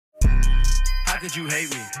could you hate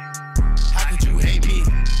me? How could you hate me?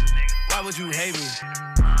 Why would you hate me?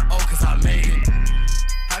 Oh, cause I made it.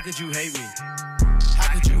 How could you hate me?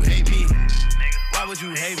 How could you hate me? Why would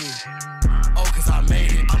you hate me? Oh, cause I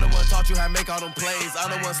made it. I'm the one taught you how to make all them plays. I'm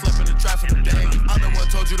the one slipping the trap for the day. I'm the one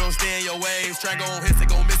told you don't stay in your ways. Try go on hits, they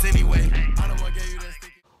gon' miss anyway. I'm the one gave you that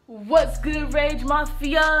sticky. What's good, Rage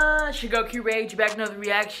Mafia? It's your girl Q Rage back in another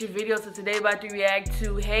reaction video. So today about to react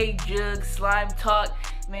to Heyyjugg Slime Talk.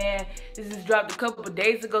 Man, this is dropped a couple of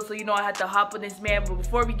days ago, so you know I had to hop on this, man. But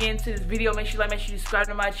before we get into this video, make sure you subscribe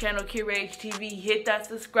to my channel, Q Rage TV. Hit that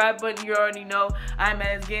subscribe button, you already know. Alright, man,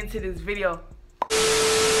 let's get into this video.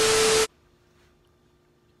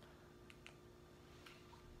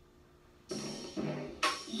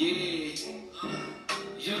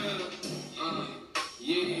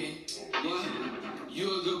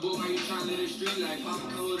 You a good boy, you tryna live the street life. Pop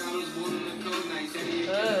code, I was born in the cold night. Said he a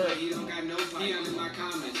killer, but he don't got no fight. He under my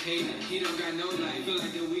comments, hating, he don't got no life. Feel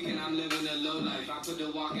like the weekend, I'm living a low life. I put the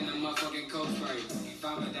walk in the motherfucking coast right. If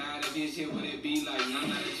I would die, if his shit, would it be like? I'm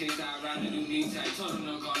not a chaser, I'd rather do me tight. Told him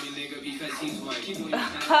don't call me nigga because he's white. Keep on your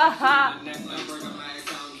hand, neck like break up my ass,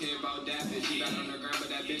 I don't care about that bitch. She got on the ground, but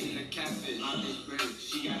that bitch is a catfish. My bitch British,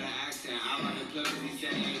 she got an accent. I ride the plug cause he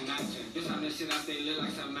said he ain't matching. Bitch on this shit, I stay lit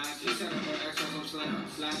like some matches. She set up her ex on some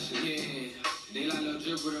slashing. Yeah, they like no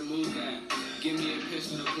drip with a move that. Give me a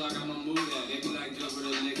pistol to plug, I'ma move that. They be like drip with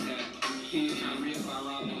a lick that. He is trying to re if I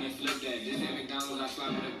rob them and flip that. This ain't McDonald's, I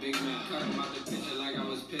slap with a Big Mac. Cut him out the picture like I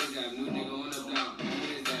was pissed at. New nigga on the block, who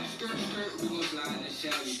is that? Skirt, skirt, we gon' slide in the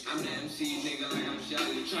Chevy. I'm the MC nigga like I'm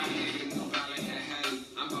Shelly. Try to nigga new out like that Hattie.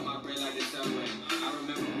 I'm on my bread like the Subway. I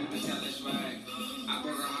remember we was selling swag. I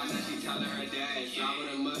broke her heart, now she telling her dad. Fly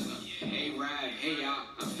with a Muslim, A-Rag, hey y'all,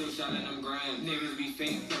 I'm still selling them grams. Niggas be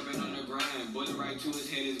fake, purping on the grind. Bullet right to his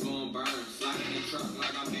head is gon' burn. Slide in the truck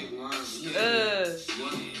like I make worms.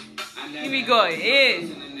 He be going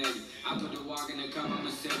in. I put the walk in the cup, I'ma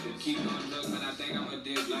sip it. Keep on drugs, man, I think I'm a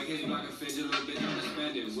dip. Like his block a fidget, little bitch, I'ma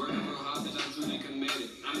spend it. Working real hard, cause I'm truly committed.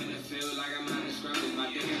 I'm in the field like I'm out of scrimmage.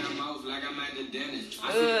 My dick in her mouth like I'm at the dentist.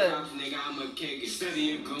 I see the cops, nigga, I'ma kick it. Said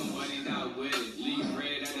he a goon, but he not with it. Leave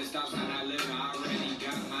red at the stop sign, I live. I already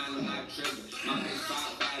got mine, I'm not tripping. My bitch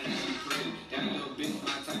 5'5" and she pretty. That little bitch,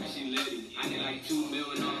 my type, and she litty. I need like 2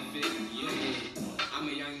 million on 50, yeah. I'm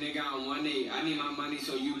a young nigga on 1-8. I need my money,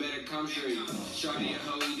 so you better come straight. Shorty a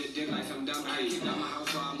hoe, eat a dick like some dumb I kicked out my house,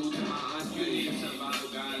 so I moved to my aunt's beauty. A survival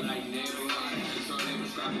guy like never. So they was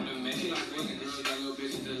strapping to me. She like waking girls, that little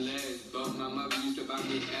bitch is the legs. Both my mother used to buy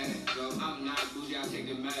me ass, bro. I'm not bougie, I take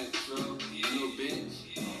the meds, bro. Little bitch.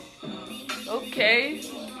 Okay.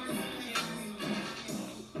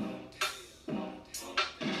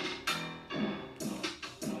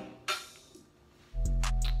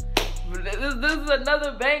 This is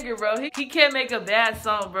another banger, bro. He can't make a bad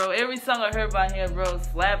song, bro. Every song I heard by him, bro,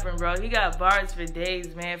 slapping, bro. He got bars for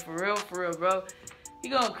days, man. For real, bro. He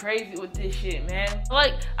going crazy with this shit, man.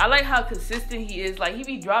 I like how consistent he is. Like, he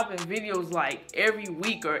be dropping videos like every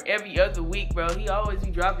week or every other week, bro. He always be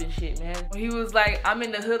dropping shit, man. When he was like, I'm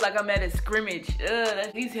in the hood like I'm at a scrimmage.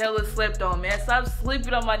 He's hella slept on, man. Stop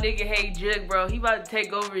sleeping on my nigga Heyyjugg, bro. He about to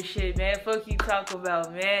take over shit, man. Fuck you talk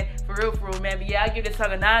about, man. For real, man. But yeah, I give this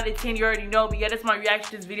song a 9 out of 10. You already know. But yeah, that's my reaction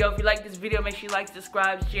to this video. If you like this video, make sure you like,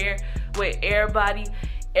 subscribe, share with everybody.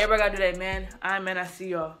 Everybody gotta do that, man. Alright, man. I see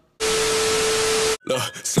y'all.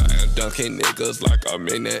 Look, slam dunking niggas like I'm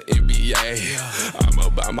in the NBA. I'm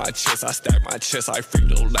about my chest, I stack my chest like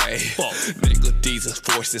Frito-Lay. Nigga, these is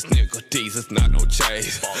forces, nigga, these is not no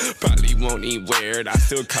chase. Probably won't even wear it, I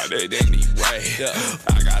still cut it anyway.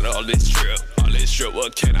 I got all this drip,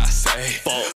 what can I say?